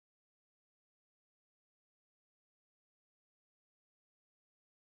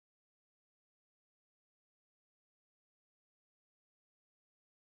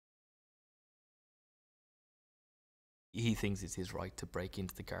He thinks it's his right to break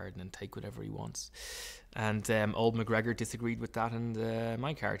into the garden and take whatever he wants. And old McGregor disagreed with that, and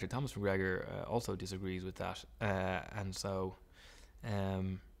my character, Thomas McGregor, also disagrees with that. And so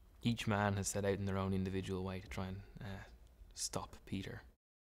each man has set out in their own individual way to try and stop Peter.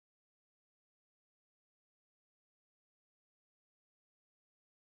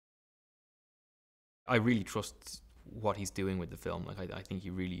 I really trust what he's doing with the film. Like I think he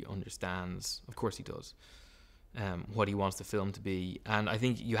really understands. Of course he does. What he wants the film to be, and I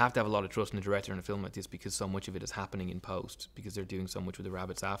think you have to have a lot of trust in the director in a film like this because so much of it is happening in post because they're doing so much with the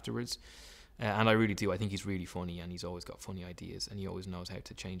rabbits afterwards. And I really do. I think he's really funny, and he's always got funny ideas, and he always knows how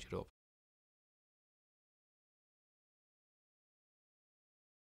to change it up.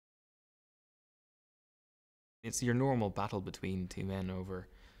 It's your normal battle between two men over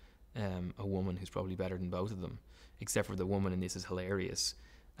a woman who's probably better than both of them, except for the woman in this is hilarious,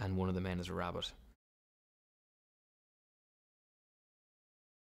 and one of the men is a rabbit.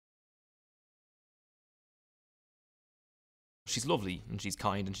 She's lovely and she's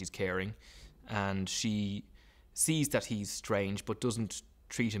kind and she's caring, and she sees that he's strange but doesn't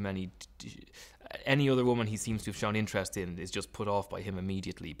treat him any other woman he seems to have shown interest in is just put off by him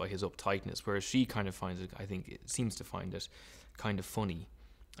immediately by his uptightness, whereas she kind of finds it, I think it seems to find it kind of funny,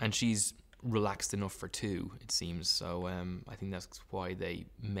 and she's relaxed enough for two, it seems. So I think that's why they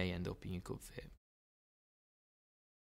may end up being a good fit.